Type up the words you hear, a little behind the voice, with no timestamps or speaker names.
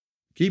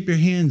Keep your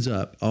hands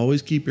up.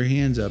 Always keep your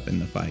hands up in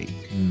the fight.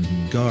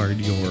 Mm-hmm. Guard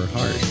your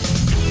heart.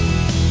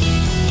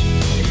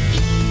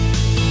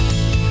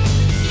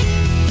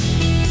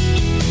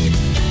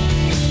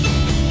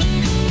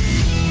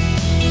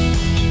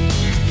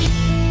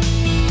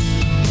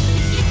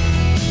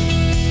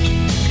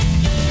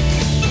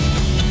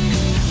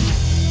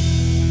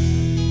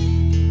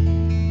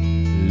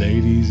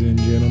 Ladies and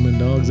gentlemen,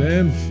 dogs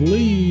and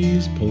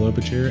fleas, pull up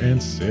a chair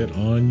and sit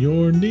on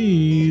your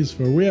knees,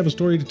 for we have a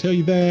story to tell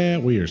you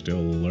that we are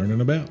still learning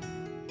about.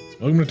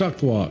 Welcome to Talk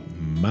the Walk.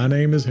 My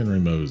name is Henry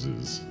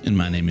Moses. And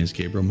my name is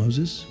Gabriel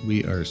Moses.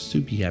 We are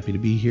super happy to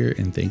be here,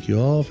 and thank you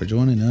all for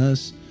joining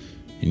us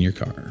in your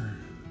car.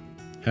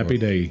 Happy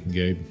day,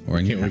 Gabe. Or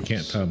in your We house.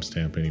 can't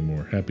timestamp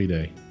anymore. Happy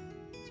day.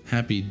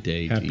 Happy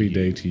day to you. Happy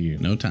day to you.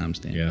 No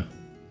timestamp. Yeah.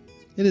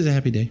 It is a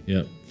happy day.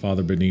 Yep.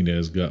 Father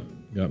Benitez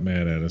got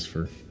mad at us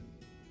for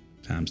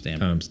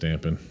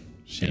Timestamping.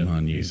 Shame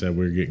on you. He said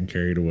we're getting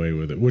carried away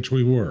with it, which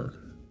we were.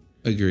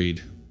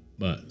 Agreed.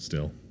 But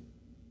still.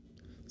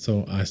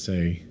 So I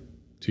say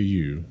to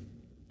you,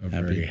 a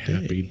very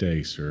happy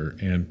day, sir,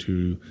 and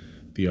to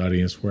the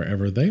audience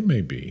wherever they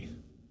may be.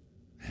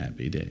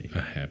 Happy day.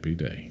 A happy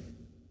day.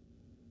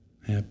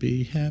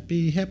 Happy,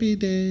 happy, happy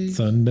day.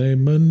 Sunday,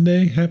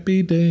 Monday,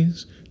 happy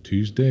days.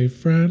 Tuesday,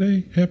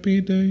 Friday,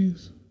 happy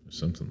days. Or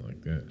something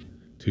like that.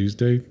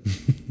 Tuesday.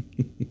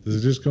 Does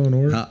it just go in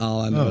order?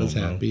 All I know is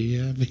happy,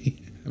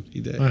 happy,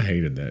 happy day. I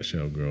hated that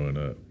show growing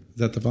up. Is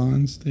that the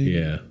Fonz thing?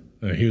 Yeah.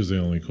 He was the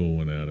only cool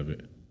one out of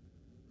it.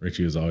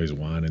 Richie was always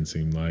whining,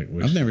 seemed like.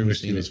 I've never even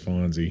seen seen it. He was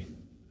Fonzie.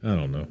 I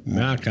don't know.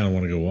 Now I kind of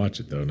want to go watch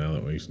it, though, now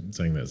that we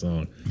sang that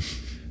song.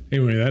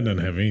 Anyway, that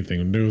doesn't have anything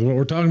to do with what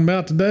we're talking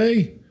about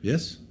today.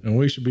 Yes. And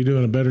we should be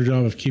doing a better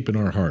job of keeping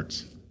our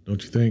hearts.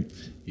 Don't you think?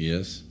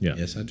 Yes. Yeah.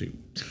 Yes, I do.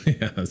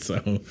 Yeah,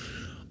 so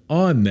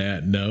on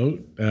that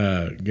note,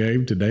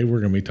 Gabe, today we're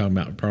going to be talking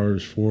about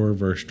Proverbs 4,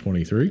 verse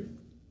 23.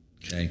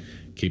 Okay.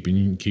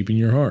 Keeping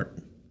your heart.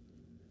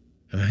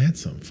 And I had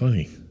something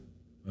funny.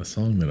 A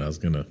song that I was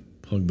going to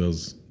plug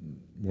those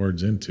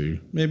words into.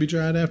 Maybe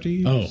try it after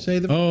you say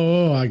the...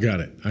 Oh, I got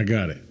it.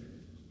 Okay,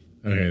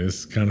 this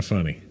is kind of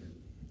funny.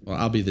 Well,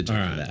 I'll be the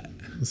judge of that.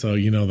 So,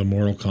 you know the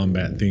Mortal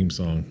Kombat theme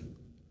song.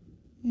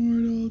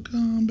 Mortal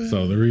Kombat.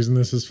 So the reason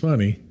this is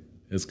funny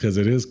is because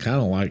it is kind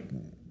of like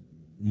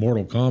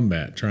Mortal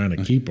Kombat trying to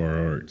keep our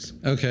hearts.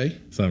 Okay.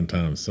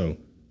 Sometimes. So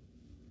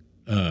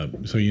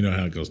you know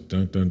how it goes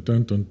dun dun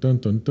dun dun dun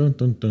dun dun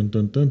dun dun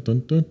dun dun dun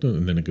dun dun,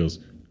 and then it goes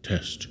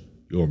test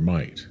your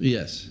might.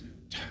 Yes.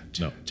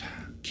 No.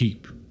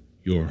 Keep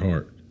your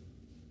heart.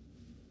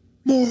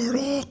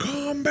 Mortal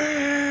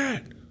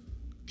Kombat.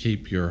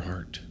 Keep your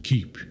heart.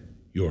 Keep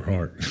your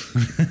heart.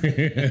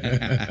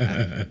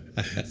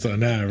 So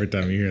now every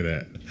time you hear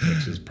that,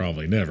 which is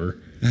probably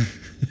never,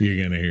 you're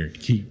going to hear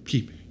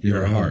keep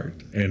your heart.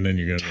 And then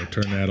you're going to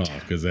turn that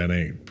off because that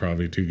ain't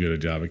probably too good a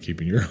job of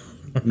keeping your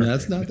heart. No,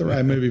 that's not the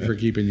right movie for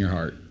keeping your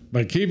heart.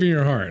 But keeping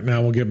your heart.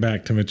 Now we'll get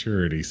back to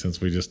maturity since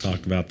we just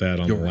talked about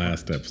that on the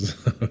last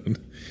episode.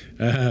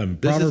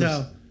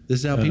 This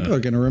is how people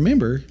are going to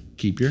remember.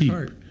 Keep your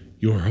heart.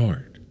 Your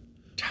heart.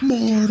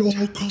 Mortal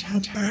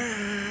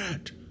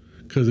Kombat.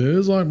 Because it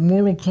is like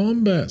Mortal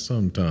Kombat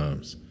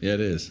sometimes. Yeah, it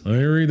is. Let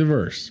me read the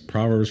verse.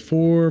 Proverbs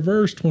 4,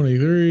 verse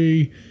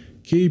 23.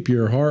 Keep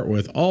your heart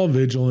with all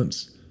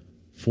vigilance,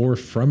 for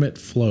from it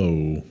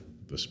flow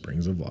the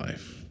springs of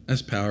life.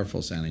 That's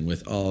powerful sounding.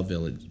 With all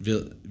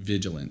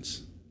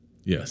vigilance.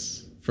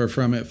 Yes. For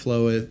from it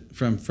floweth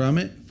the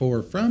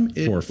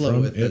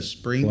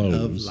spring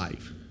of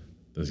life.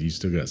 You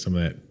still got some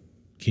of that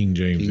King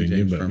James in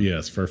you, but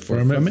yes, for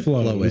from it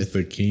floweth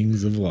the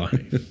kings of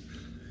life.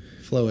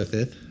 Floweth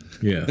it.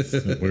 Yes.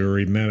 If we were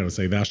reading that, it would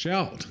say, thou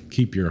shalt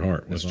keep your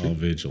heart with all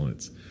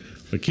vigilance.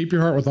 But keep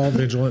your heart with all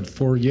vigilance,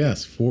 for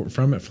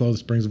from it flow the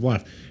springs of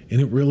life.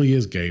 And it really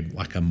is, Gabe,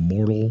 like a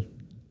mortal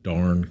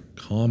darn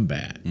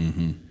combat.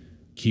 Mm-hmm.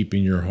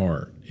 Keeping your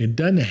heart. It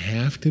doesn't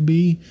have to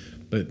be,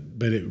 but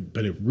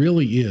it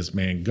really is,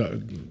 man.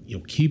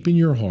 Keeping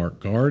your heart,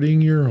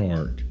 guarding your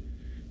heart.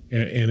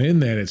 And in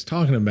that, it's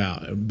talking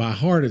about, by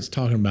heart, it's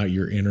talking about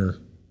your inner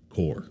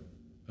core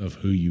of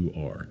who you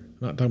are. I'm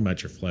not talking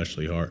about your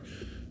fleshly heart.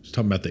 It's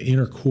talking about the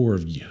inner core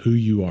of who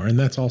you are. And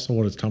that's also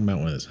what it's talking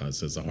about when it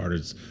says the heart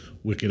is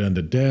wicked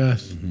unto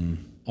death,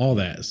 all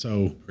that.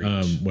 So,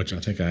 which I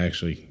think I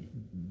actually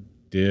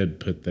did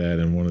put that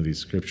in one of these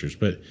scriptures.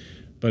 But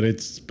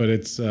it's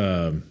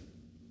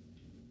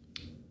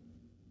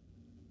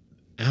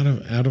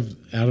out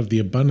of the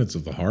abundance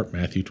of the heart,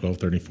 Matthew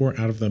 12:34,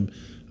 out of the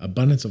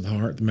abundance of the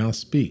heart, the mouth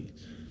speaks.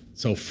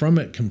 So from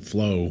it can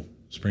flow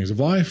springs of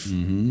life,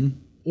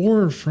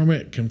 or from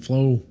it can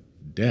flow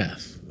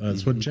death.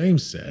 That's what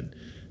James said.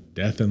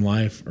 Death and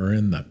life are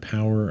in the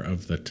power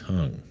of the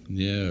tongue.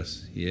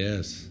 Yes.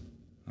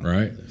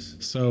 Right?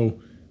 So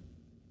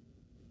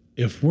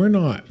if we're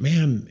not,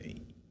 man,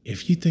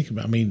 if you think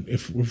about,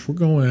 if we're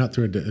going out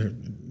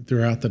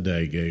throughout the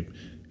day, Gabe,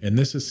 and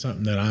this is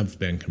something that I've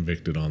been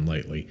convicted on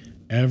lately,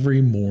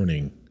 every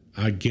morning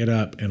I get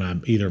up and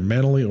I either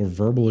mentally or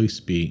verbally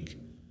speak,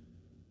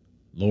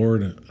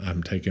 Lord,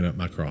 I'm taking up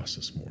my cross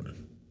this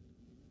morning.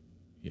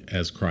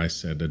 As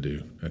Christ said to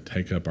do, I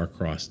take up our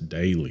cross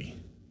daily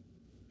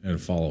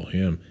and follow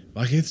him.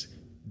 Like it's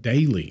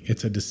daily.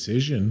 It's a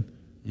decision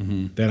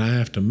that I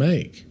have to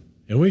make.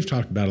 And we've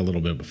talked about a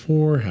little bit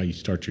before, how you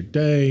start your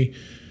day.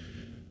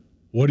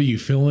 What are you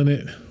filling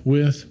it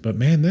with? But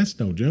man, that's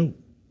no joke.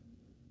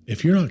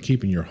 If you're not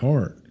keeping your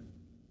heart,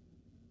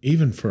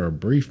 even for a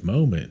brief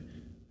moment,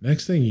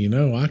 next thing you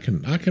know, I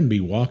can be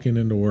walking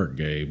into work,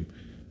 Gabe,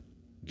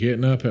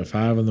 getting up at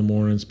 5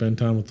 a.m, spend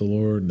time with the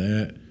Lord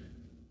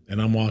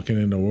and I'm walking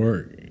into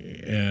work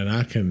and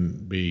I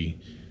can be,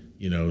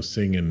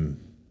 singing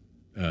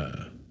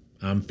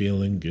I'm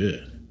Feeling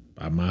Good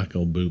by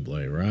Michael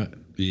Bublé, right?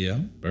 Yeah.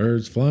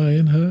 Birds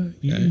flying high,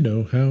 you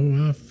know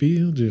how I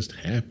feel, just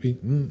happy,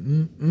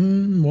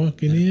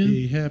 walking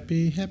in.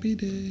 Happy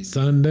days.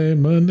 Sunday,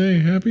 Monday,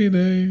 happy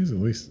days. At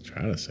least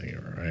try to sing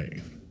it right.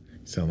 You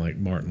sound like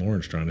Martin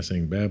Lawrence trying to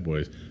sing Bad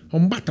Boys.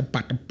 You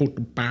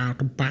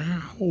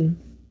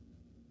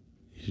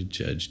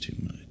judge too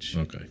much.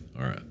 Okay,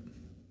 all right.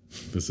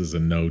 This is a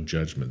no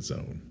judgment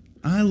zone.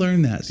 I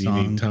learned that Do song.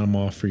 you need time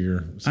off for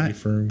your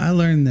safe room? I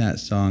learned that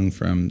song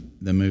from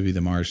the movie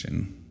The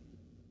Martian.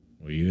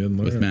 Well, you didn't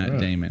learn with it Matt right.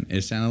 Damon.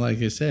 It sounded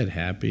like it said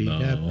happy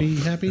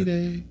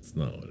day. It's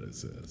not what it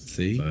says.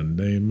 See?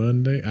 Sunday,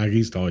 Monday. I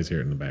used to always hear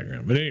it in the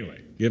background. But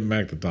anyway, getting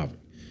back to the topic.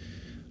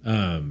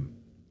 Man,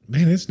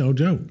 it's no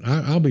joke.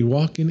 I'll be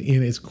walking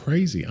in. It's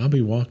crazy. I'll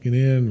be walking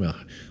in.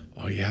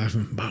 Oh, yeah,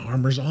 my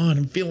armor's on.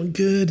 I'm feeling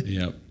good.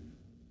 Yep.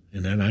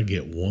 And then I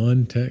get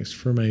one text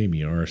from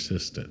Amy, our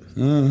assistant.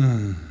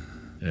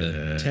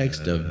 The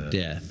text of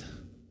death.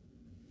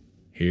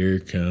 Here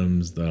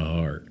comes the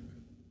heart.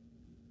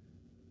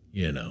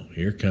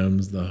 Here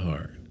comes the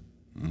heart.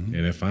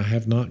 And if I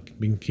have not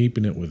been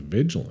keeping it with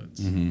vigilance,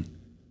 I'm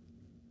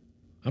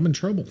in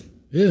trouble.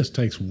 It just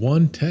takes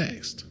one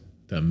text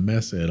to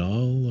mess it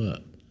all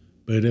up.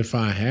 But if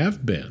I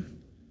have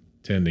been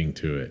tending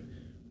to it,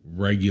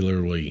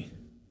 regularly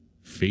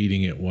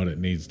feeding it what it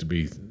needs to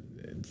be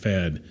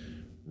fed,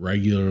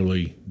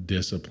 regularly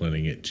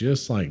disciplining it,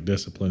 just like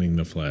disciplining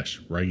the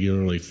flesh,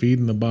 regularly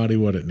feeding the body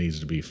what it needs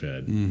to be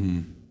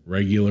fed,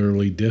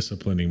 regularly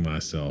disciplining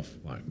myself,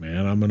 like,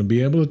 man, I'm going to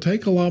be able to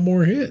take a lot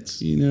more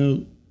hits.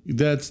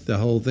 That's the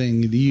whole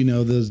thing. Do you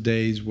know those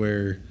days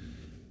where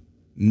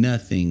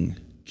nothing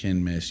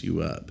can mess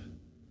you up?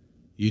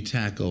 You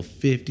tackle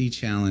 50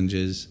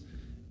 challenges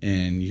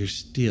and your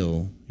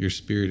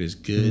spirit is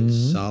good,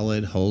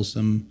 solid,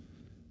 wholesome.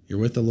 You're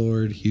with the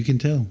Lord. You can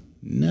tell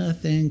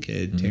nothing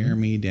could tear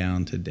me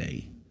down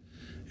today.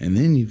 And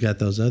then you've got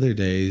those other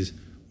days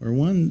where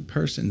one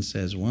person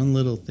says one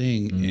little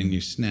thing and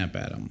you snap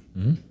at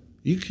them.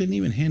 You couldn't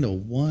even handle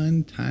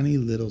one tiny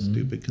little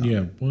stupid comment.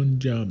 Yeah, one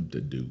job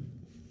to do.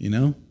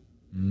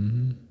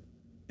 And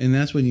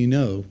that's when you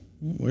know,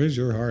 where's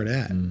your heart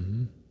at?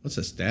 What's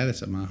the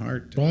status of my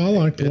heart? Well, I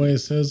like the way it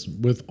says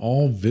with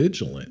all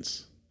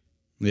vigilance.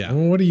 Yeah.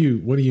 Well, what do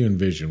you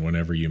envision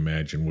whenever you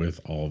imagine with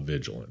all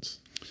vigilance?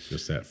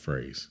 Just that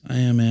phrase. I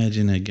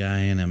imagine a guy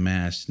in a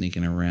mask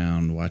sneaking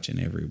around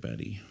watching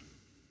everybody.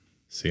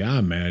 See, I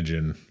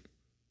imagine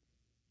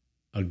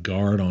a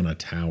guard on a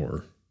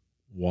tower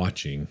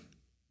watching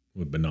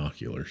with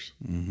binoculars,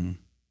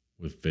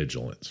 with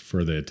vigilance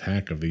for the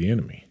attack of the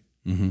enemy.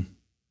 You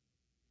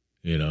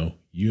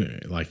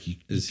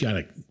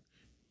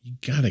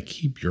gotta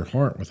keep your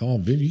heart with all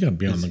vigilance. You gotta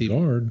be on the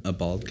guard. A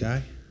bald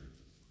guy?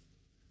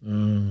 I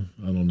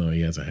don't know.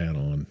 He has a hat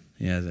on.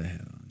 He has a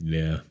hat on.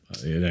 Yeah,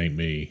 it ain't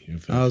me.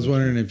 I was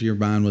wondering if your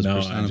mind was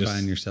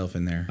personifying yourself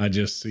in there. I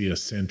just see a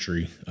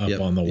sentry up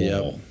on the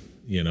wall.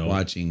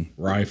 Watching,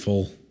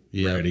 rifle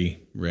ready.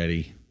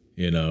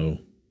 The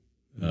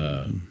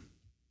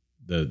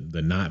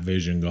night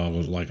vision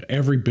goggles, like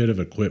every bit of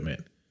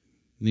equipment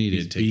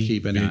needed to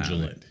keep an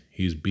eye.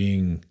 He's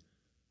being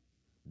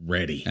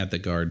ready at the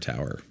guard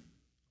tower.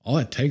 All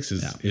it takes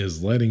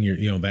is letting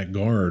your that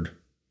guard,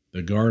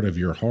 the guard of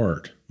your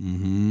heart,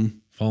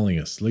 falling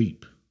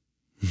asleep.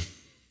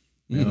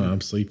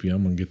 I'm sleepy.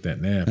 I'm gonna get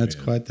that nap. That's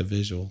quite the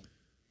visual.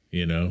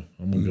 I'm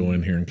gonna go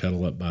in here and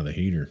cuddle up by the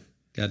heater.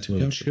 It's a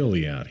little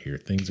chilly out here.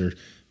 Things are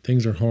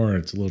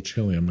hard. It's a little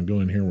chilly. I'm gonna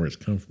go in here where it's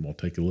comfortable.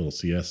 Take a little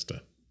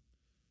siesta.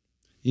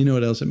 You know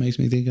what else it makes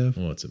me think of?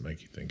 What's it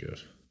make you think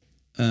of?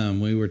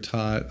 We were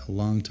taught a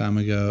long time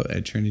ago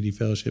at Trinity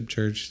Fellowship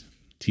Church,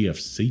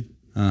 TFC.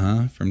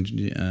 From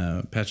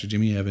Pastor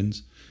Jimmy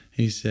Evans.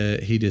 He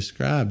said he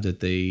described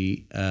that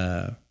the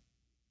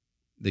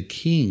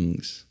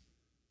kings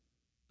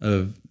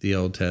of the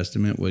Old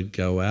Testament would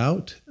go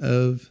out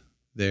of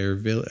their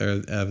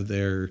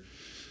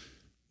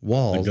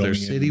walls, their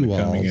city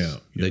walls,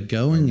 the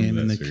going in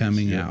and the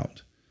coming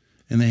out,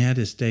 and they had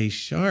to stay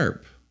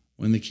sharp.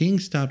 When the king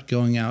stopped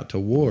going out to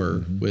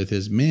war with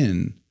his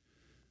men,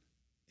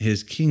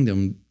 his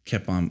kingdom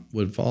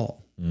would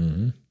fall.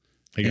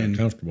 He got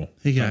comfortable.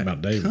 He got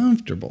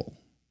comfortable.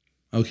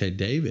 Okay,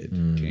 David,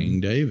 King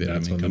David.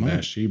 That's when the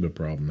Bathsheba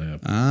problem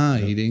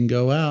happened. He didn't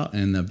go out,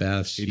 and the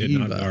Bathsheba. He did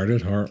not guard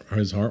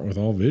his heart with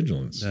all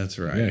vigilance. That's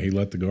right. Yeah, he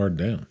let the guard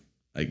down.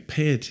 Like,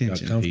 pay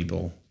attention,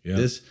 people.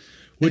 Yeah.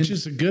 Which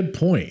is a good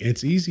point.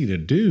 It's easy to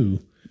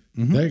do.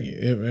 I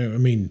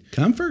mean,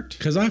 comfort.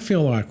 Because I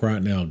feel like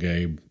right now,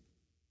 Gabe,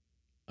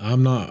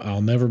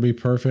 I'll never be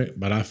perfect,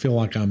 but I feel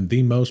like I'm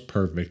the most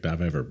perfect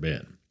I've ever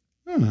been.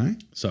 All right.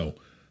 So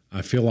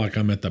I feel like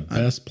I'm at the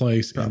best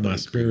place in my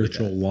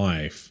spiritual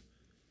life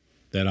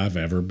that I've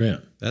ever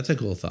been. That's a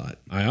cool thought.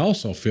 I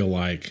also feel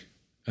like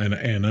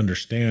and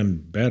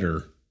understand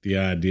better the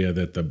idea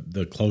that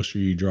the closer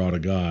you draw to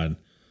God,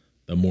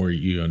 the more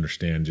you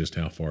understand just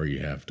how far you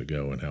have to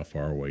go and how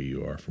far away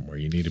you are from where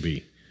you need to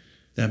be.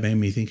 That made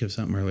me think of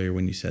something earlier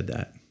when you said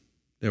that.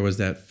 There was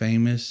that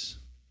famous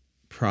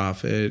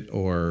prophet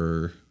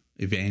or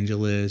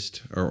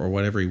evangelist or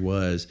whatever he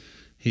was.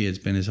 He had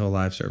spent his whole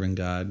life serving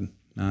God.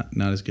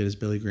 Not as good as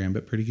Billy Graham,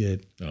 but pretty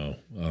good. Oh,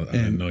 I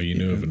didn't know you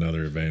knew of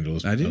another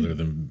evangelist other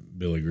than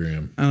Billy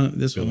Graham.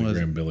 This one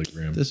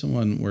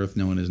wasn't worth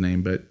knowing his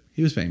name, but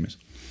he was famous.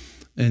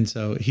 And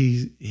so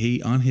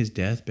he on his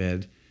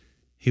deathbed,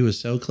 he was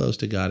so close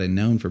to God and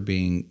known for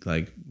being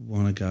like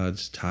one of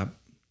God's top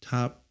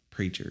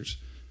preachers.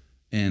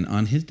 And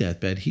on his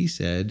deathbed, he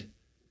said,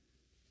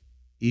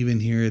 even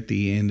here at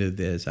the end of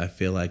this, I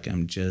feel like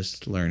I'm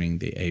just learning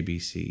the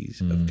ABCs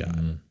of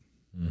God.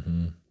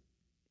 Mm-hmm.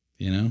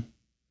 You know,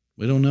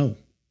 we don't know.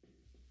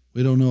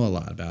 We don't know a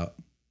lot about,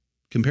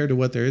 compared to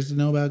what there is to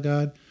know about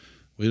God,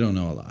 we don't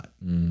know a lot.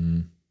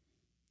 Mm-hmm.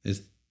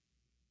 It's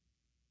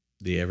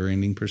the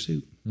ever-ending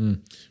pursuit.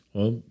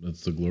 Well,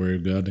 it's the glory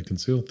of God to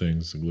conceal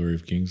things, the glory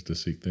of kings to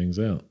seek things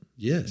out.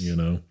 Yes. You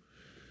know,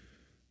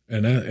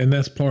 and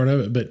that's part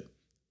of it.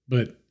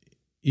 But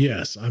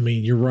yes, I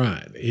mean, you're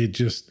right.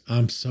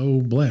 I'm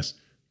so blessed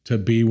to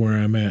be where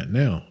I'm at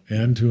now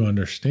and to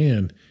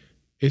understand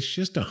it's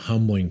just a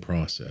humbling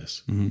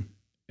process. Mm-hmm.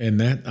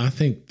 And I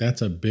think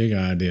that's a big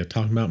idea.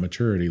 Talking about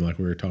maturity, like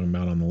we were talking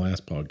about on the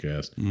last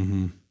podcast.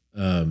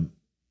 Mm-hmm.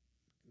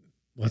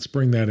 Let's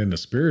bring that into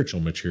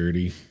spiritual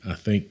maturity. I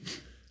think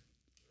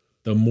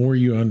the more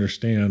you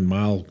understand,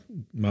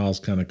 Miles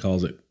kind of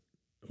calls it,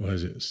 what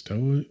is it,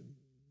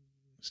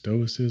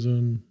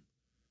 stoicism?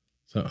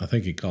 So I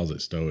think he calls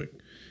it stoic.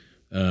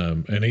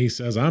 And he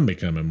says, I'm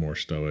becoming more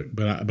stoic.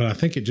 But I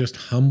think it just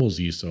humbles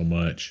you so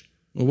much.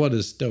 Well, what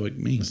does stoic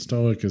mean?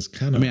 Stoic is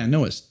kind of... I know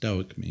what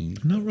stoic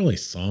means. Not really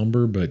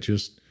somber, but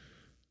just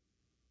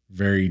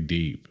very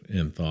deep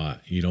in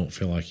thought. You don't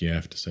feel like you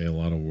have to say a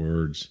lot of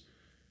words.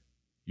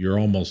 You're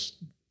almost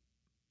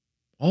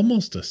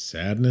a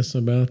sadness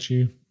about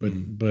you,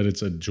 but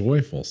it's a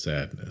joyful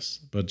sadness.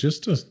 But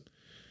just a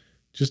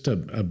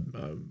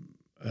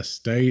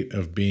state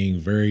of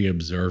being very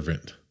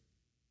observant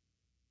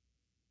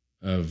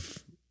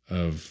of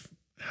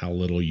how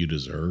little you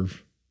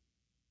deserve,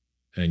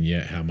 and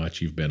yet how much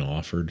you've been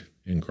offered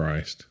in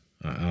Christ.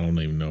 I don't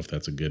even know if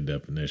that's a good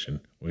definition.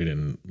 We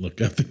didn't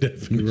look up the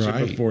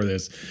definition before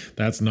this.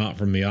 That's not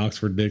from the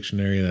Oxford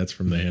Dictionary. That's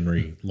from the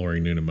Henry Laurie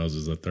Noonan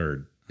Moses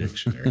III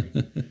Dictionary.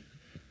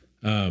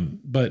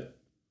 But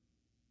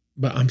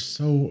I'm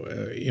so,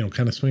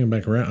 kind of swinging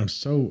back around.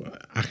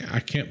 I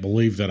can't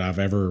believe that I've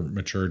ever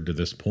matured to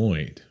this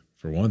point,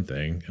 for one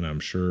thing, and I'm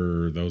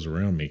sure those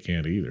around me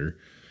can't either.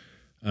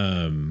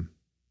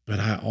 But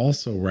I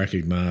also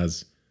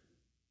recognize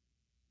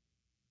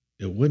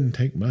it wouldn't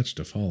take much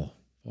to fall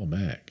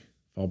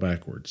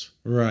backwards.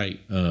 Right.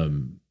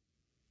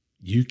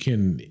 You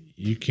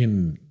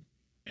can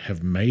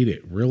have made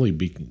it really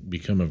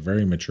become a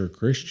very mature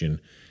Christian,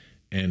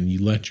 and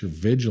you let your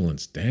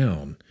vigilance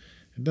down.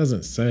 It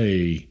doesn't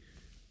say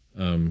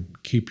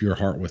keep your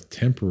heart with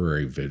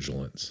temporary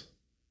vigilance.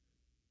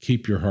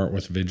 Keep your heart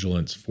with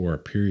vigilance for a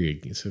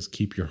period. It says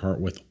keep your heart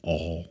with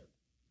all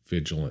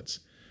vigilance,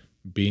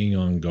 being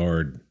on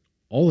guard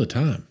all the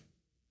time.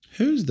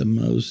 Who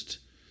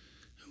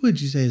would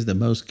you say is the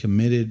most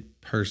committed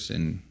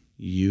person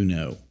you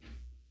know?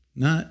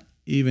 Not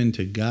even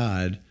to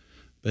God,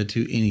 but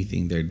to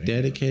anything. They're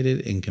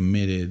dedicated and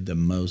committed the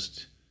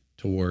most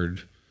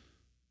toward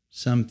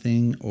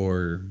something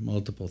or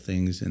multiple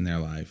things in their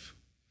life.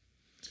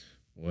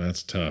 Well,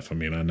 that's tough. I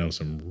mean, I know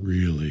some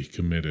really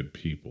committed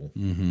people.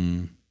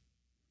 Mm-hmm.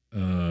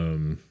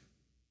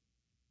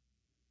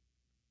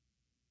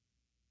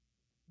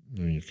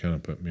 You kind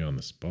of put me on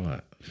the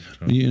spot.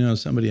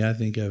 Somebody I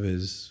think of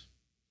is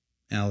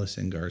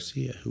Allison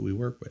Garcia, who we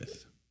work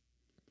with.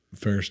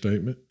 Fair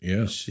statement.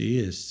 Yeah. She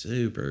is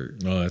super.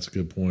 Oh, that's a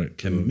good point.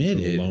 Committed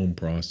to the loan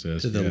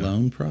process. To the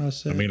loan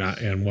process. I mean,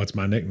 and what's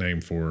my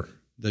nickname for?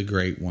 The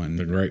Great One.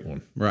 The Great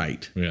One.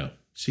 Right. Yeah.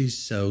 She's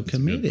so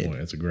committed. A good point.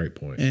 That's a great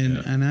point.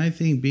 And I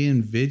think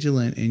being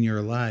vigilant in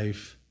your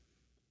life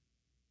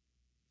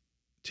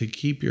to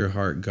keep your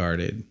heart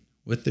guarded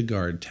with the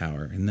guard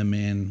tower and the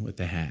man with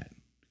the hat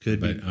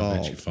could be bald. I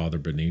bet you Father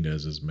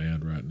Benitez is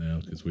mad right now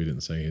because we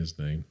didn't say his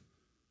name.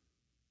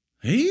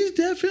 He's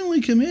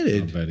definitely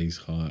committed. I bet he's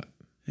hot.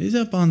 He's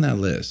up on that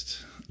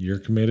list. You're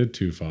committed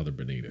to Father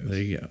Benitez.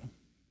 There you go.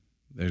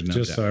 There's no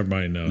Just doubt. So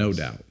everybody knows. No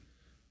doubt.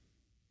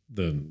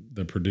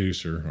 The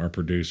producer, our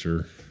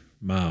producer,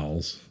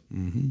 Miles,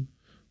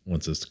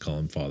 wants us to call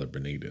him Father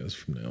Benitez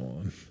from now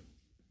on.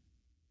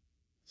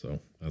 So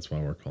that's why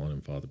we're calling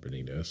him Father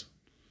Benitez.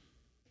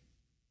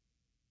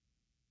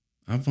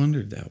 I've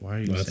wondered that. Why are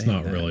you That's saying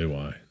not that? really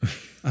why.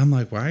 I'm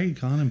like, why are you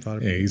calling him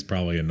Father Yeah, Benitez? he's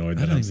probably annoyed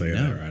that I'm saying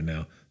that right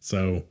now.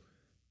 So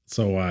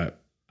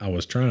I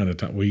was trying to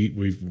talk.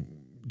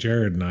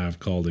 Jared and I have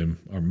called him,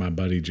 or my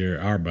buddy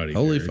Jared, our buddy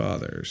Holy Jared,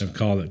 Father. have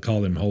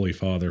called him Holy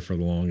Father for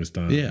the longest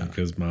time. Yeah.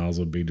 Because Miles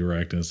would be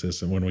direct and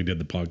assistant when we did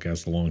the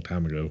podcast a long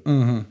time ago.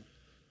 Uh-huh.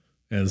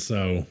 And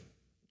so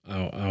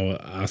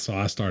I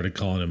started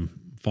calling him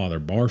Father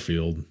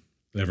Barfield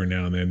every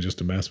now and then just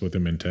to mess with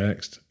him in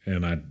text.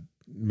 And I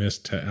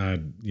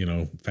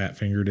fat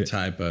fingered it,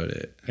 Typoed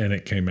it. and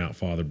it came out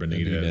Father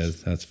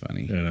Benitez. That's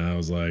funny. And I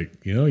was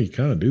like, you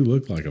kind of do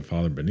look like a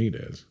Father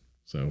Benitez.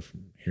 So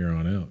from here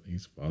on out,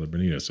 he's Father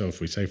Benitez. So if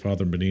we say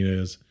Father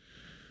Benitez,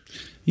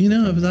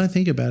 if I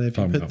think about it, if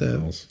you Talking put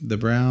about Miles. the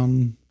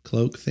brown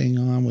cloak thing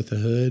on with the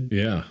hood,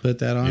 yeah, put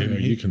that on, Yeah,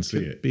 he you can see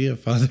could it. Be a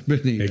Father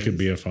Benitez. it could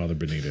be a Father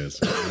Benitez.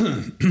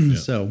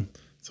 So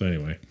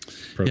anyway,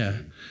 yeah,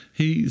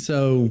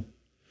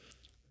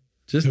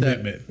 just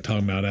commitment.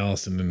 Talking about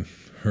Allison and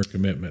her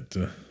commitment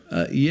to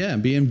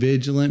being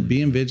vigilant,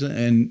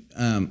 and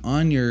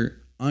on your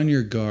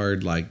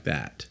guard like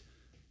that.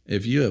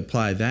 If you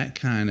apply that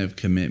kind of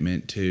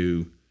commitment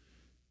to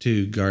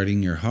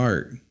guarding your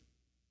heart,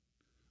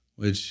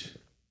 which,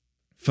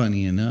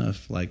 funny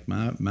enough, like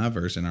my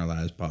verse in our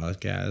last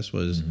podcast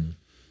was,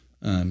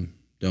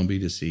 don't be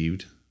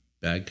deceived.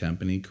 Bad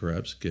company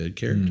corrupts good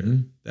character.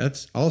 Mm-hmm.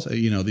 That's also,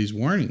 these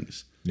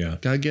warnings. Yeah.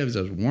 God gives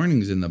us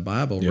warnings in the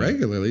Bible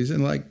regularly. He's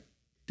like,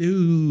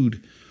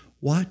 dude,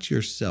 watch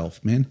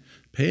yourself, man.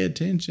 Pay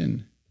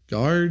attention.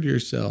 Guard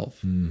yourself.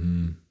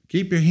 Mm-hmm.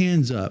 Keep your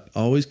hands up.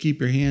 Always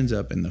keep your hands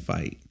up in the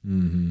fight.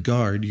 Mm-hmm.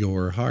 Guard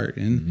your heart.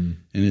 And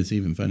it's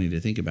even funny to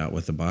think about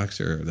with the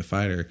boxer or the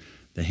fighter,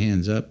 the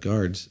hands up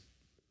guards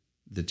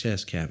the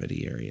chest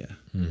cavity area,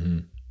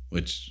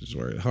 which is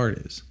where the heart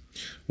is.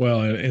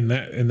 Well, in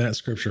that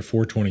scripture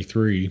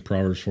 423,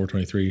 Proverbs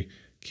 423,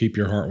 keep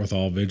your heart with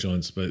all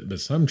vigilance, but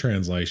some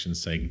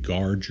translations say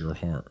guard your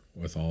heart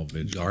with all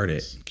vigilance. Guard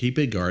it. Keep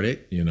it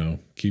guarded.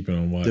 Keep it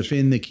on watch.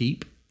 Defend the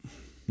keep.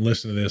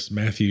 Listen to this,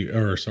 Mark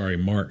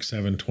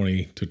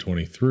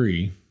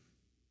 7:20-23.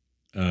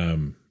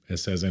 It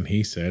says, and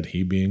he said,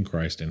 he being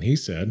Christ, and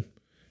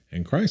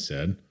Christ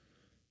said,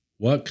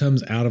 what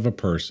comes out of a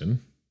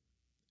person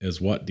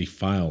is what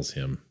defiles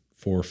him.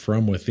 For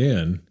from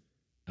within,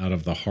 out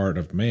of the heart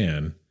of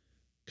man,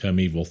 come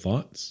evil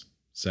thoughts,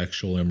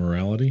 sexual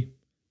immorality,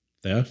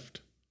 theft,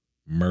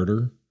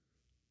 murder,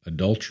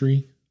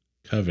 adultery,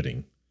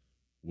 coveting,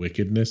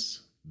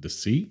 wickedness,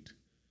 deceit,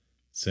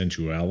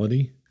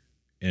 sensuality,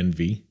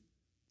 envy,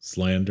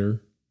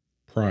 slander,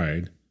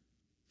 pride,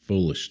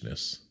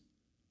 foolishness.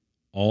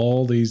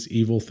 All these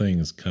evil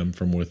things come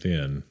from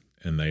within,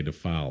 and they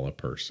defile a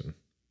person.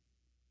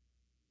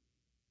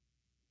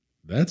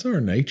 That's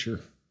our nature.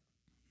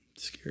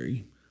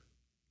 Scary.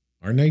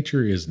 Our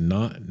nature is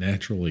not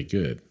naturally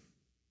good.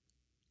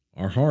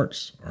 Our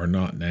hearts are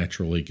not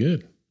naturally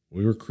good.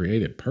 We were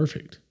created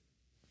perfect.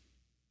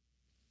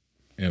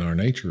 And our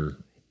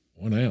nature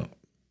went out,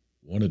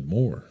 wanted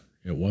more.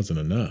 It wasn't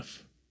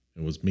enough.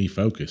 It was me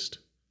focused.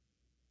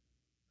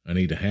 I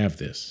need to have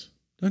this.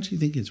 Don't you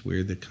think it's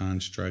weird, the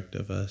construct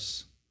of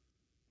us?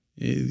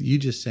 You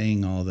just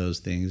saying all those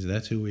things,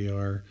 that's who we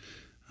are.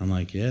 I'm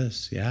like,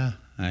 yes, yeah,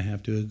 I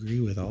have to agree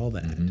with all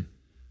that. Mm-hmm.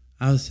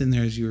 I was sitting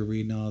there as you were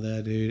reading all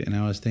that, dude, and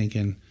I was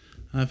thinking,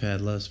 I've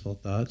had lustful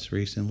thoughts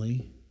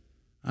recently.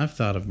 I've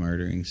thought of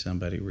murdering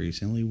somebody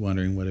recently,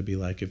 wondering what it'd be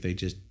like if they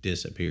just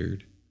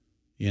disappeared.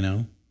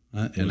 Was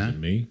it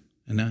me?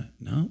 No,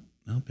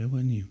 it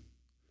wasn't you.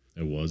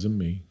 It wasn't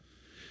me.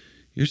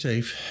 You're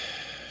safe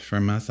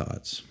from my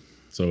thoughts.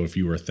 So if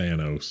you were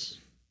Thanos,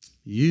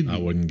 I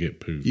wouldn't get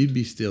pooped. You'd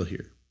be still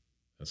here.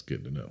 That's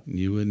good to know.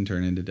 You wouldn't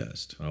turn into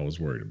dust. I was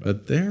worried about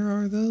But there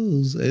are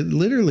those.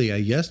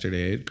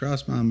 Yesterday, it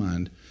crossed my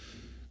mind.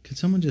 Could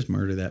someone just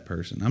murder that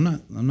person? I'm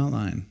not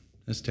lying.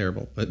 That's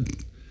terrible. But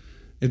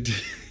it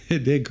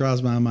did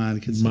cross my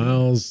mind.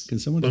 Miles, can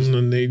someone I'm going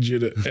to need you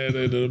to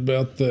edit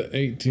about the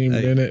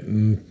 18-minute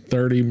and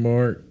 30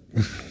 mark.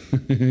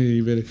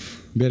 You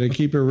better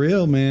keep it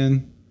real,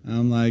 man.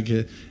 I'm like,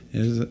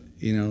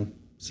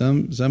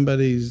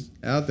 somebody's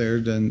out there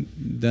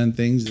done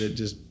things that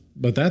just.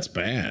 But that's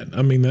bad.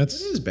 I mean, it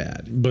is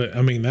bad. But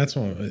I mean, and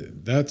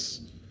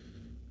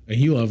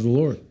you love the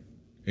Lord,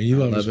 and you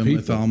love His Him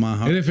people with all my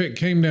heart. And if it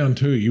came down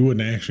to it, you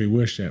wouldn't actually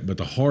wish that. But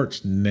the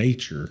heart's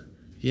nature,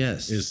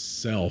 yes, is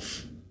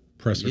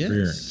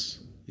self-perseverance.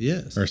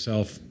 Yes. Or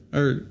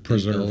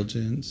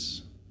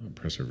indulgence.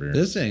 Perseverance.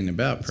 This ain't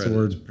about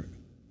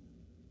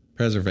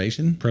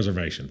preservation.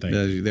 Preservation. Thank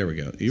you. There we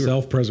go.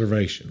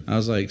 Self-preservation. I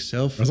was like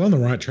I was on the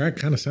right track.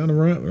 Kind of sounded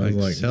right. But I was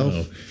like,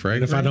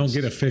 self-fragrance. And if I don't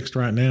get it fixed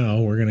right now,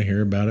 we're going to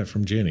hear about it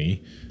from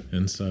Jenny,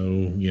 and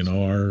so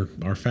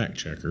our fact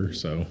checker.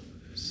 So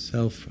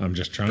I'm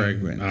just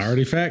trying. I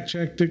already fact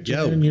checked it.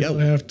 Jen. You don't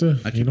have to.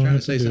 I keep trying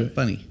to say something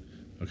funny.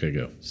 Okay,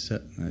 go.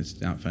 So, it's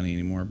not funny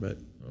anymore, but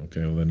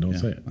okay. Well, then don't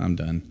say it. I'm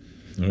done.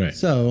 Okay.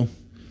 So,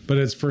 but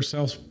it's for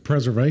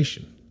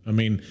self-preservation. I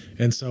mean,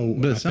 and so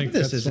But I some think of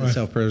this that's isn't why,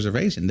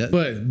 self-preservation.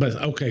 but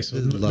okay, so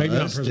maybe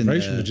not lust and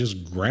preservation, the- but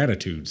just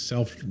gratitude,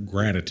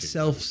 self-gratitude.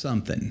 Self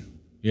something.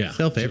 Yeah.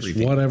 Self just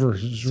everything. whatever.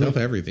 Self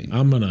everything.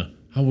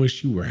 I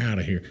wish you were out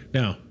of here.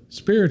 Now,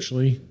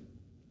 spiritually,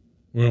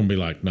 we're going to be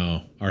like,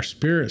 no, our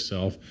spirit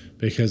self,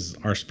 because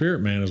our spirit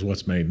man is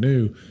what's made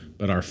new,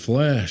 but our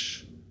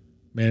flesh,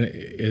 man, it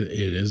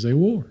is a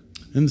war.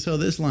 And so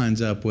this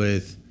lines up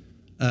with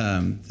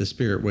the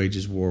spirit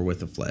wages war with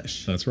the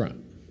flesh. That's right.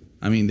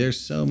 I mean, there's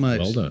so much.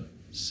 Well done.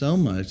 So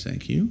much.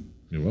 Thank you.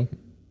 You're welcome.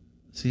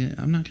 See,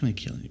 I'm not going to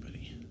kill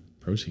anybody.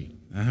 Proceed.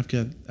 I've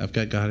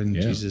got God and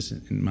Jesus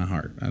in my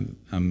heart.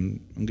 I'm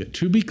good.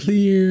 To be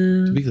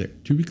clear,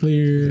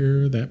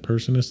 Clear. that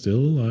person is still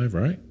alive,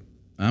 right?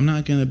 I'm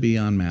not going to be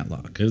on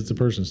Matlock. Is the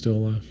person still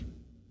alive?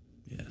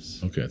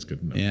 Yes. Okay, that's good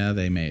to know. Yeah,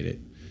 they made it.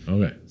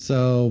 Okay.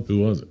 So Who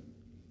was it?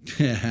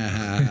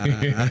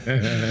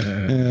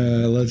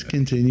 let's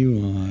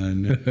continue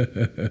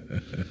on.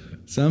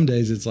 Some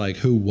days it's like,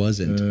 who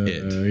wasn't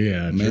it?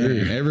 Yeah, Man,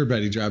 true.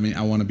 everybody drive me.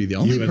 I want to be the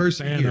only You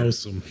person here.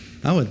 Thanos them.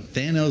 I would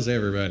Thanos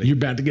everybody. You're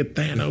about to get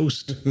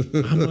Thanosed.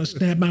 I'm gonna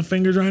snap my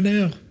fingers right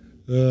now.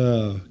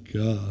 Oh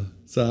God.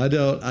 So I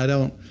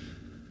don't.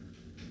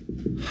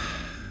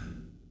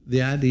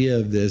 The idea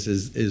of this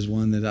is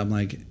one that I'm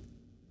like,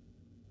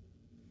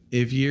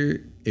 if you're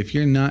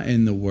not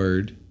in the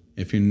Word,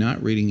 if you're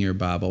not reading your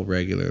Bible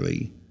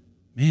regularly,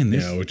 man,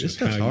 this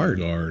stuff's hard.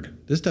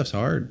 This stuff's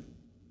hard.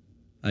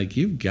 Like,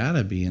 you've got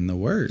to be in the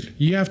Word.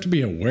 You have to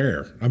be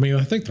aware. I mean,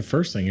 I think the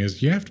first thing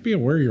is you have to be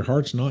aware your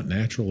heart's not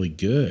naturally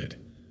good.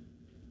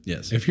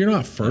 Yes. If you're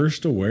not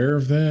first aware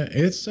of that,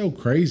 it's so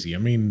crazy. I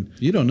mean,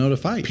 You don't know to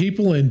fight.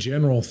 people in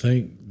general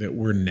think that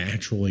we're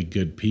naturally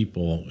good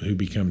people who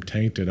become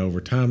tainted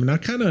over time. And I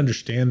kind of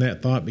understand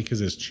that thought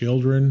because as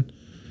children,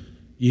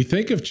 you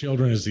think of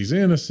children as these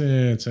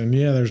innocents and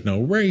yeah, there's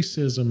no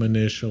racism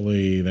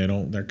initially. They're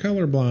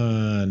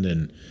colorblind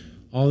and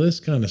all this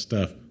kind of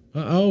stuff.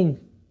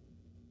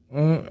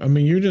 I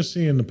mean, you're just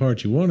seeing the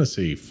part you want to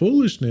see.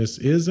 Foolishness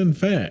is, in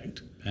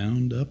fact,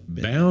 bound up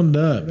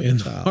in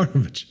the heart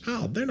of a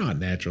child. They're not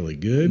naturally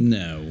good.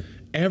 No.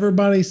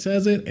 Everybody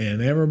says it, and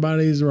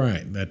everybody's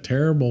right. The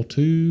terrible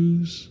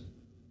twos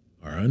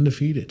are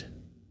undefeated.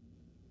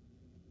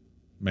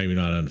 Maybe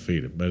not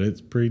undefeated, but it's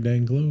pretty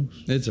dang close.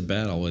 It's a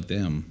battle with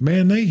them.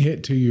 Man, they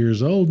hit 2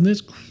 years old, and it's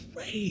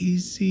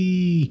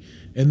crazy.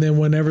 And then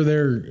whenever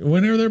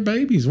they're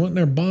babies, wanting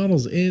their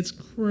bottles, it's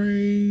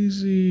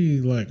crazy.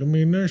 Like, I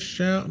mean, they're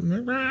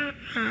shouting, "Rah!"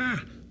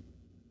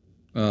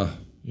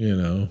 You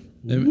know.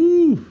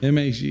 It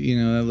makes you,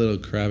 that little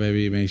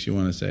crybaby, it makes you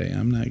want to say,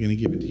 I'm not going to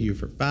give it to you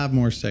for 5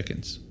 more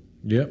seconds.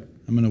 Yep.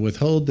 I'm going to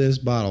withhold this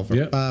bottle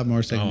for 5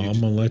 more seconds. Oh, I'm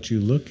going to let you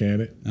look at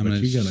it. I'm but gonna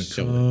you're going to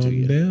show it to calm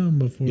you. down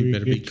before you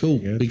Better be cool.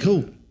 Be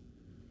cool.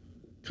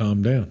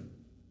 Calm down.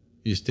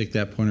 You stick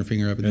that pointer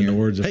finger up in In the the air.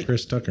 words of Hey.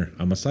 Chris Tucker, I'm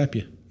going to slap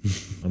you.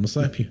 I'm going to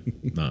slap you.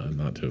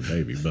 Not to a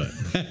baby, but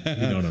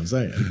you know what I'm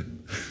saying.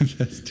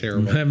 That's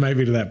terrible.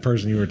 Maybe to that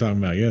person you were talking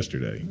about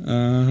yesterday.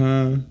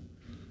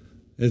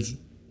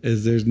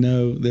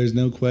 There's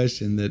no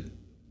question that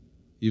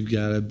you've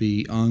got to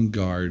be on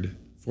guard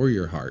for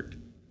your heart,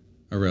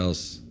 or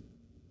else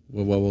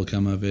what will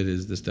come of it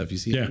is the stuff you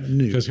see. Yeah, in the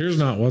news. because here's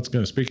not what's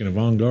going to, speaking of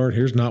on guard,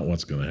 here's not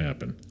what's going to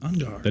happen. On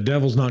guard. The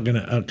devil's not going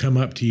to come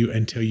up to you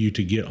and tell you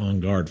to get on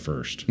guard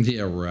first.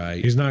 Yeah,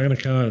 right. He's not going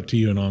to come up to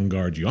you and on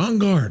guard you. On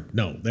guard.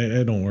 No,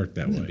 it don't work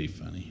that That'd way. be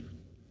funny.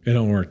 It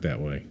don't work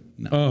that way.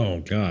 No.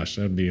 Oh, gosh,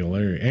 that'd be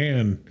hilarious.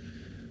 And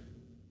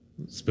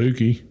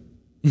spooky.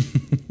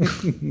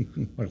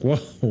 Like,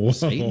 whoa.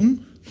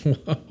 Satan?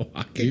 Whoa,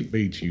 I can't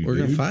beat you, We're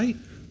dude. gonna fight.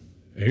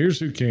 Here's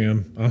who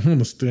can. I'm going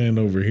to stand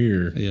over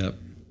here. Yep.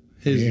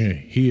 Yeah,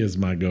 he is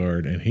my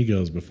guard, and he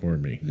goes before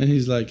me. And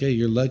he's like, "Hey,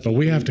 you're lucky." But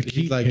we have to He's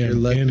keep like, him "You're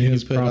lucky in you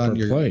his put proper on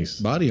your place."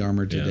 body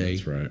armor Yeah, today.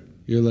 that's right.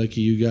 You're lucky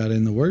you got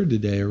in the Word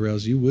today, or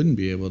else you wouldn't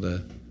be able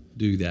to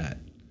do that.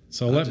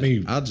 So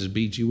I'll just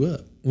beat you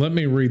up. let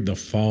me read the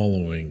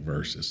following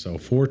verses. So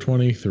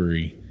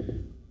 423,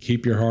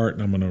 keep your heart,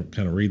 and I'm going to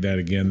kind of read that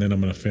again. Then I'm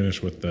going to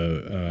finish with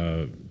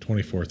the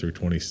 24 through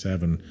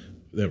 27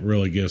 that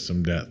really gives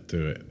some depth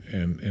to it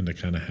and to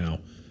kind of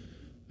how.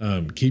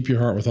 Keep your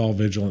heart with all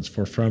vigilance,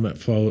 for from it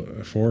flow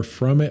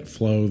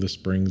the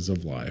springs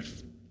of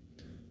life.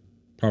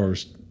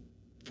 Proverbs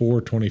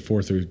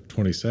 4:24 through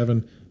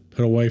 27.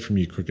 Put away from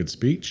you crooked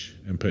speech,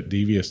 and put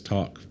devious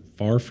talk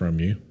far from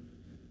you.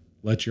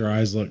 Let your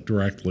eyes look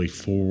directly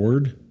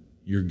forward,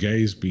 your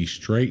gaze be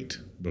straight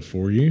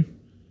before you.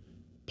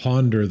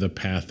 Ponder the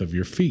path of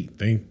your feet.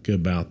 Think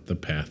about the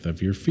path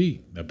of your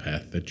feet, the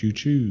path that you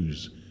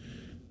choose.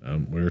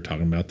 We were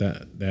talking about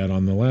that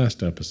on the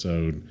last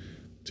episode.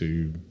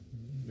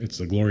 It's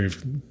the glory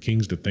of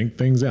kings to think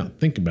things out.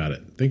 Think about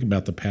it. Think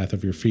about the path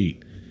of your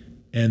feet.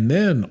 And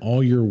then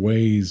all your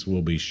ways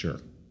will be sure.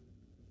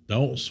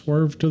 Don't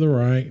swerve to the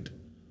right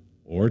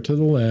or to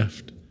the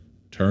left.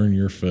 Turn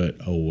your foot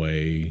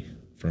away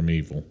from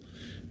evil.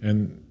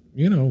 And,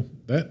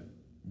 that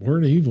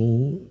word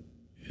evil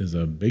is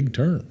a big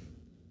term.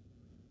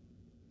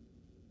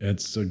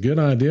 it's a good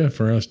idea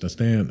for us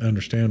to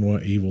understand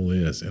what evil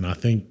is. And I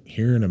think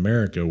here in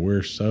America,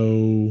 we're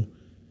so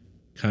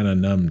kind of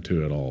numb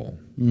to it all.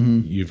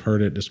 Mm-hmm. You've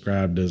heard it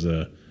described as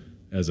a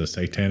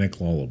satanic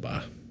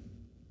lullaby,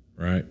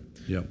 right?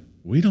 Yep.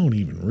 We don't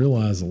even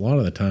realize a lot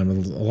of the time,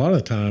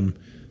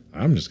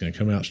 I'm just going to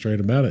come out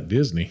straight about it,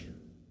 Disney.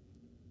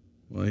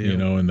 Well, yeah. You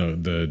know, and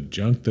the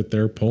junk that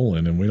they're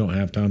pulling, and we don't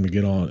have time to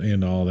get on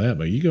into all that.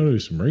 But you go do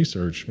some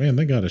research, man,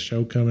 they got a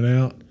show coming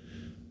out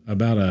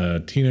about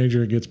a teenager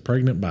that gets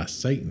pregnant by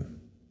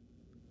Satan.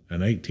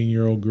 An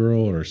 18-year-old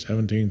girl or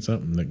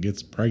 17-something that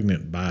gets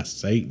pregnant by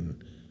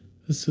Satan.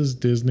 This is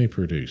Disney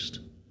produced.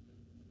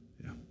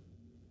 Yeah.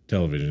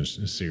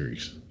 Television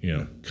series. You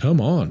know, come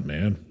on,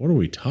 man. What are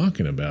we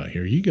talking about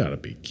here? You got to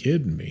be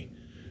kidding me.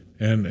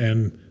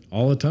 And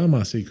all the time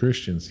I see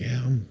Christians,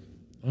 yeah,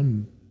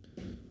 I'm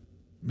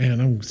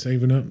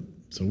saving up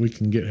so we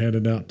can get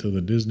headed out to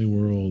the Disney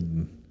World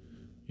and,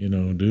 you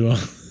know, do all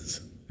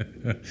this.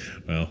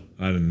 Well,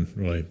 I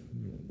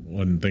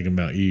wasn't thinking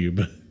about you,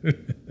 but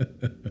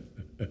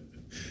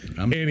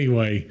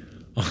anyway,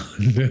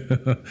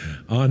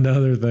 on to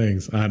other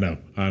things. I know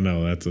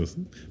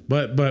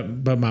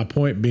but my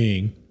point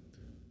being,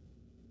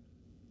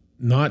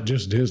 not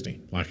just Disney.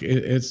 Like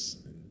it's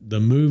the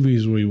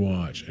movies we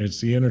watch.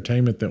 It's the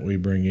entertainment that we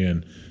bring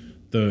in.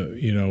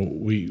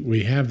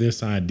 We have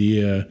this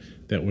idea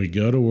that we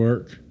go to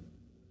work,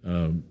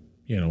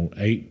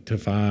 8 to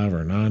 5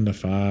 or 9 to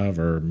 5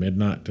 or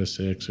midnight to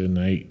 6 and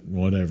 8,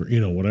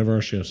 whatever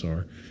our shifts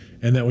are,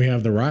 and that we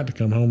have the right to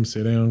come home,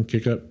 sit down,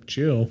 kick up,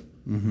 chill,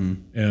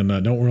 and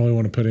don't really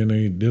want to put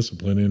any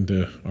discipline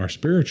into our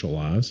spiritual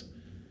lives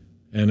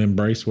and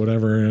embrace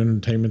whatever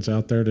entertainment's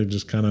out there to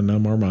just kind of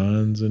numb our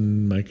minds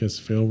and make us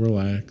feel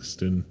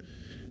relaxed. And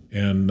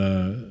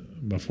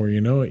before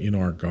you know it,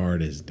 our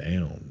guard is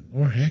down.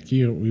 Or heck,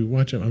 we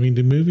watch them. I mean,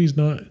 do movies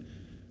not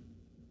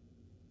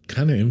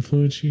kind of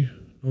influence you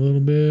a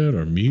little bit?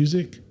 Or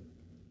music?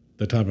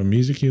 The type of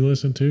music you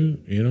listen to,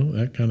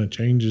 that kind of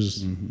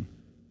changes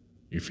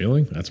your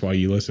feeling. That's why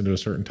you listen to a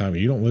certain type.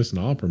 You don't listen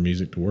to opera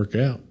music to work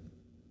out.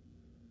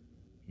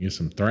 You get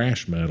some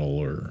thrash metal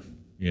or,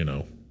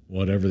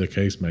 whatever the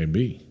case may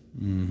be.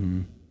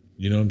 Mm-hmm.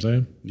 You know what I'm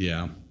saying?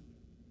 Yeah.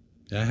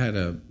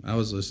 I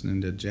was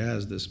listening to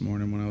jazz this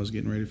morning when I was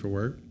getting ready for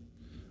work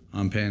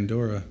on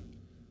Pandora.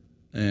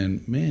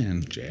 And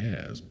man,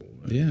 jazz, boy.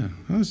 Yeah,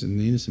 I was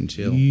needing some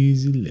chill.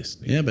 Easy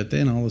listening. Yeah, but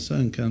then all of a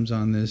sudden comes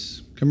on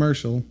this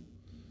commercial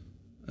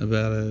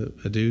about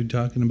a dude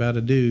talking about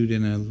a dude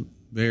in a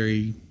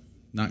very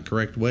not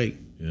correct way.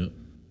 Yeah.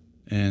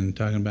 And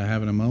talking about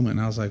having a moment.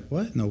 And I was like,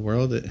 what in the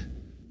world?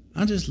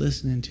 I'm just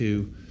listening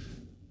to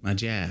my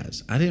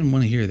jazz. I didn't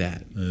want to hear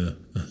that. Yeah.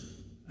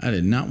 I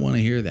did not want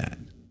to hear that.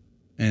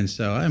 And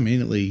so I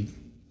immediately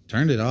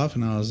turned it off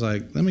and I was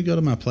like, let me go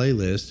to my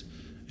playlist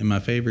and my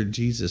favorite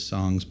Jesus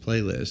songs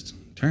playlist.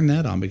 Turn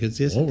that on because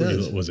yes, it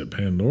does. Was it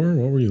Pandora?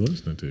 What were you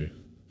listening to?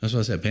 That's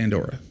what I said,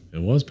 Pandora.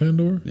 It was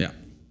Pandora? Yeah.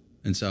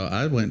 And so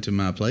I went to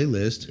my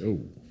playlist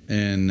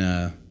and,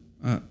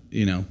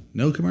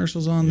 no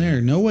commercials on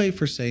there. No way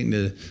for Satan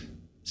to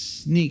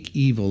sneak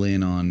evil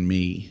in on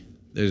me.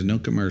 There's no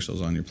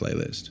commercials on your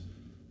playlist.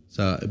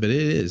 So, but it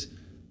is.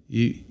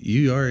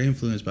 You are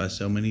influenced by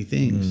so many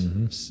things.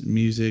 Mm-hmm.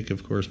 Music,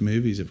 of course,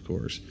 movies, of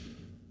course.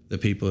 The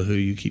people who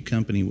you keep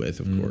company with,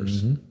 of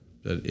course.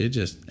 But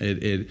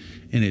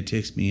it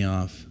ticks me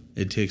off.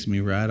 It ticks me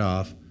right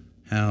off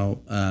how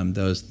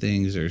those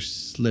things are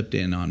slipped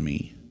in on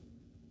me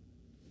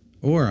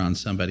or on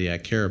somebody I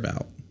care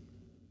about.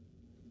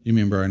 You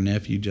remember our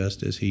nephew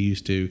Justice?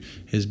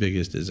 His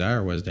biggest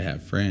desire was to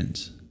have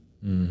friends.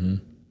 Mm-hmm.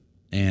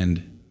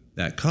 And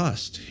that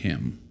cost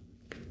him.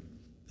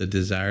 The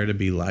desire to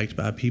be liked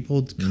by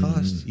people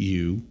costs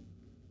you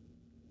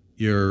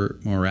your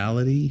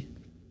morality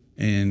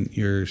and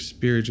your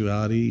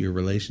spirituality, your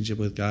relationship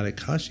with God. It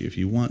costs you if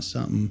you want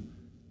something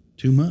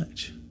too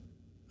much.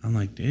 I'm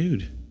like,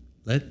 dude,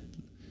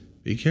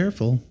 be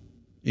careful.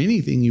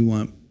 Anything you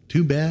want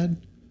too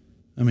bad.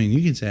 I mean,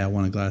 you can say I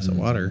want a glass of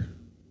water,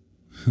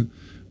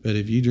 but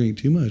if you drink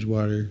too much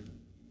water,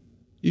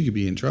 you could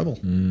be in trouble.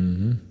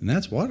 Mm-hmm. And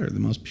that's water, the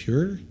most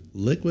pure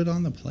liquid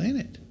on the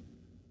planet.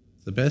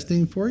 It's the best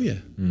thing for you.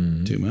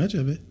 Mm-hmm. Too much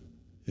of it,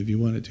 if you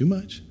want it too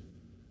much.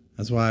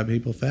 That's why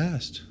people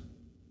fast.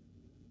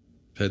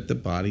 Put the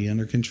body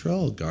under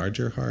control. Guard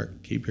your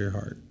heart. Keep your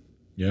heart.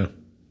 Yeah.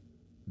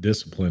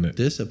 Discipline it.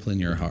 Discipline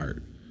your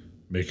heart.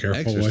 Be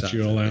careful what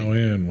you allow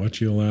in,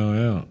 what you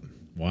allow out.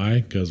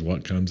 Why? Because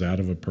what comes out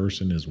of a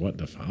person is what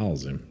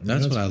defiles him.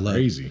 That's what I love.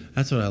 Crazy.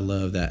 That's what I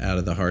love. That out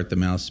of the heart the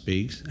mouth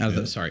speaks. Out of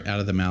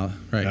the mouth.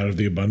 Right. Out of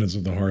the abundance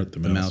of the heart the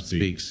mouth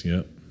speaks.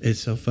 Yep. It's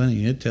so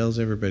funny. It tells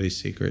everybody's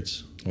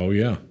secrets. Oh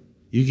yeah.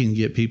 You can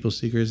get people's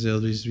secrets.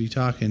 They'll just be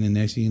talking, and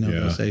next thing you know,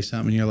 they'll say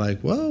something, and you're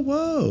like, "Whoa,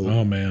 whoa!"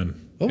 Oh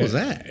man, what was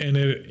that? And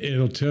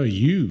it'll tell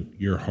you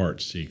your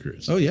heart's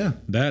secrets. Oh yeah.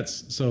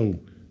 That's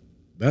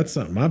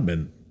something I've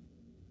been.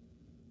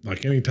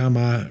 Like anytime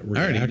I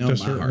react a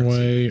certain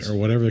way or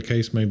whatever the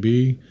case may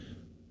be,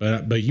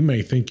 but you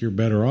may think you're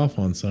better off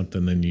on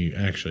something than you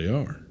actually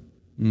are.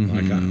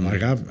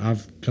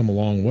 I've come a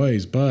long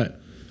ways, but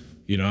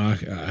you know,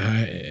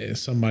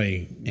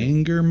 somebody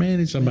Anger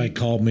management. somebody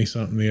called me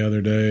something the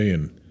other day,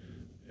 and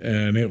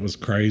it was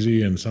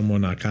crazy, and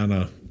someone I kind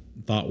of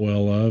thought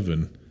well of,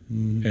 and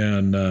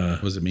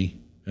Was it me?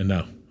 and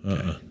no,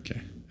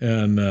 Okay.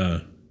 and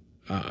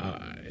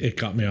it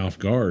caught me off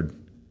guard,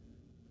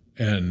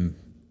 and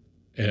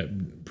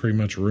it pretty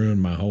much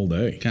ruined my whole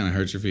day. Kind of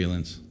hurts your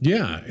feelings.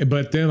 Yeah,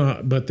 but then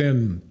I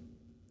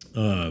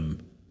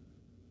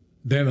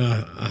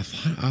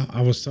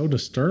was so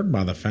disturbed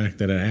by the fact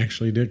that it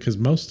actually did, because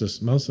most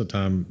of the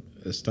time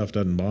stuff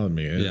doesn't bother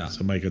me. Yeah.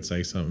 Somebody could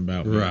say something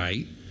about me.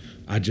 Right.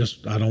 I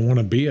don't want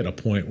to be at a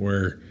point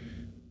where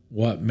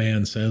what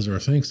man says or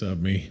thinks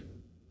of me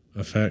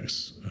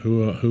affects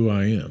who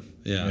I am.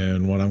 Yeah.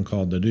 And what I'm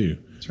called to do.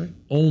 That's right.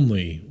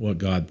 Only what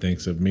God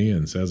thinks of me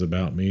and says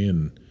about me,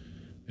 and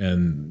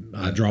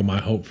I draw my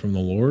hope from the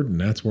Lord, and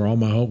that's where all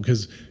my hope,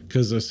 because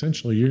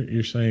essentially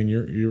you're saying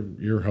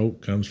your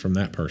hope comes from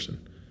that person.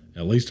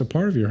 At least a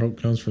part of your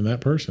hope comes from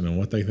that person and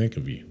what they think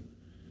of you,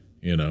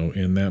 you know,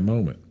 in that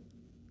moment.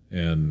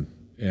 And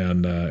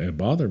it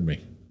bothered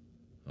me.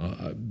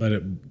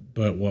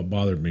 But what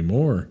bothered me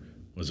more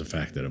was the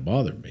fact that it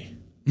bothered me.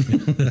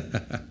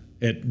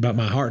 But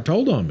my heart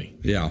told on me.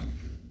 Yeah.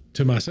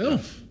 To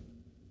myself.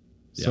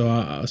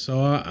 Yeah.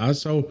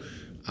 So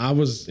I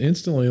was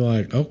instantly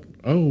like, oh,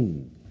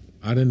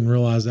 I didn't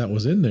realize that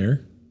was in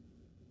there,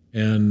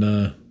 and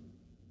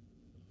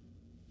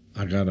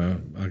I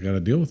gotta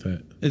deal with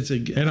that.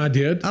 And I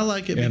did. I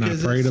like it, and I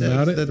prayed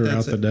about it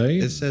throughout the day.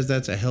 It says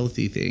that's a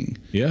healthy thing.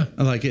 Yeah.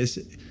 Like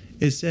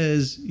it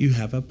says you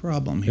have a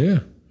problem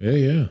here.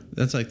 Yeah.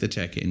 That's like the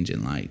check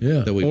engine light.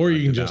 Yeah. That we or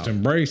you can talked just about.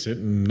 embrace it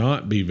and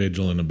not be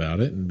vigilant about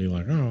it and be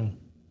like, oh,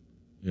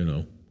 you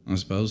know. I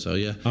suppose so.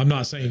 Yeah. I'm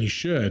not saying you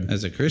should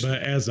As a Christian.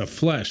 but as a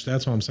flesh,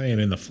 that's what I'm saying.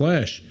 In the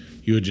flesh,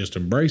 you would just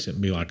embrace it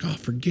and be like, oh,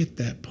 forget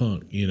that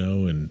punk, you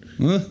know, and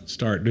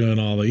start doing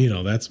all the, you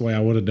know, that's the way I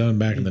would have done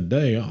back in the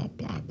day. Oh,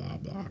 blah, blah,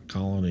 blah,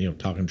 calling, you know,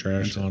 talking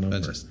trash on them.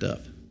 Bunch of stuff.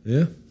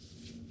 Yeah.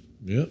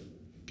 Yep.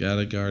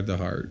 Gotta guard the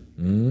heart.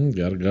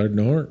 Gotta guard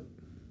the heart.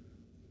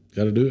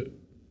 Gotta do it.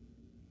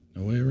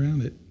 No way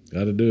around it.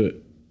 Gotta do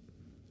it.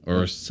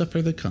 Or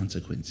suffer the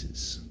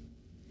consequences.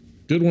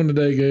 Good one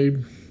today,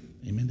 Gabe.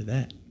 Amen to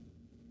that.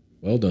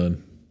 Well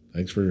done.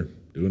 Thanks for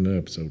doing the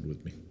episode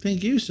with me.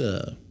 Thank you,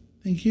 sir.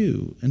 Thank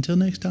you. Until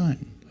next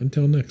time.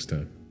 Until next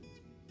time,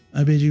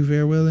 I bid you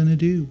farewell and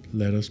adieu.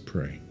 let us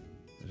pray.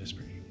 Let us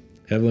pray.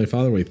 Heavenly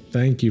Father, we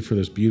thank you for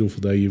this beautiful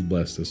day you've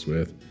blessed us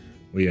with.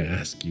 We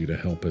ask you to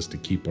help us to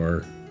keep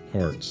our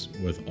hearts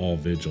with all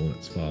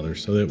vigilance, Father,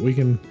 so that we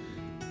can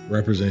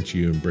represent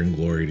you and bring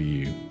glory to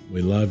you.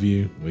 We love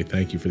you. We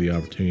thank you for the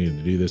opportunity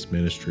to do this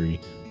ministry.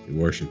 We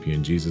worship you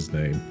in Jesus'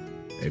 name.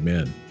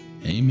 Amen.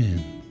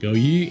 Amen. Go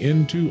ye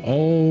into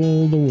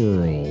all the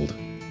world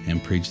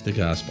And preach the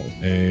gospel.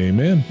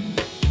 Amen.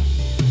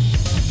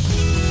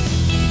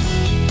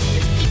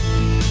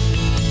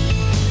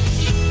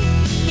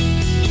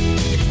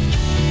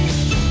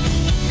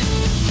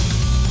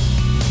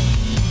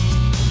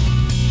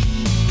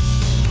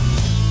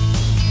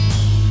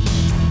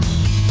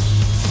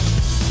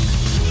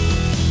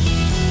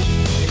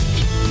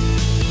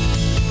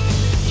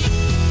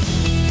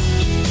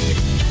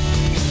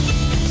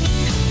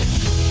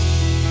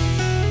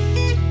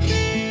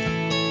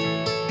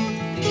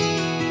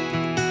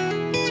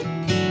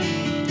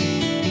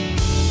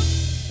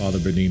 Father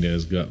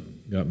Benitez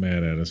got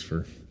mad at us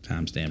for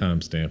Timestamp.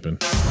 time stamping.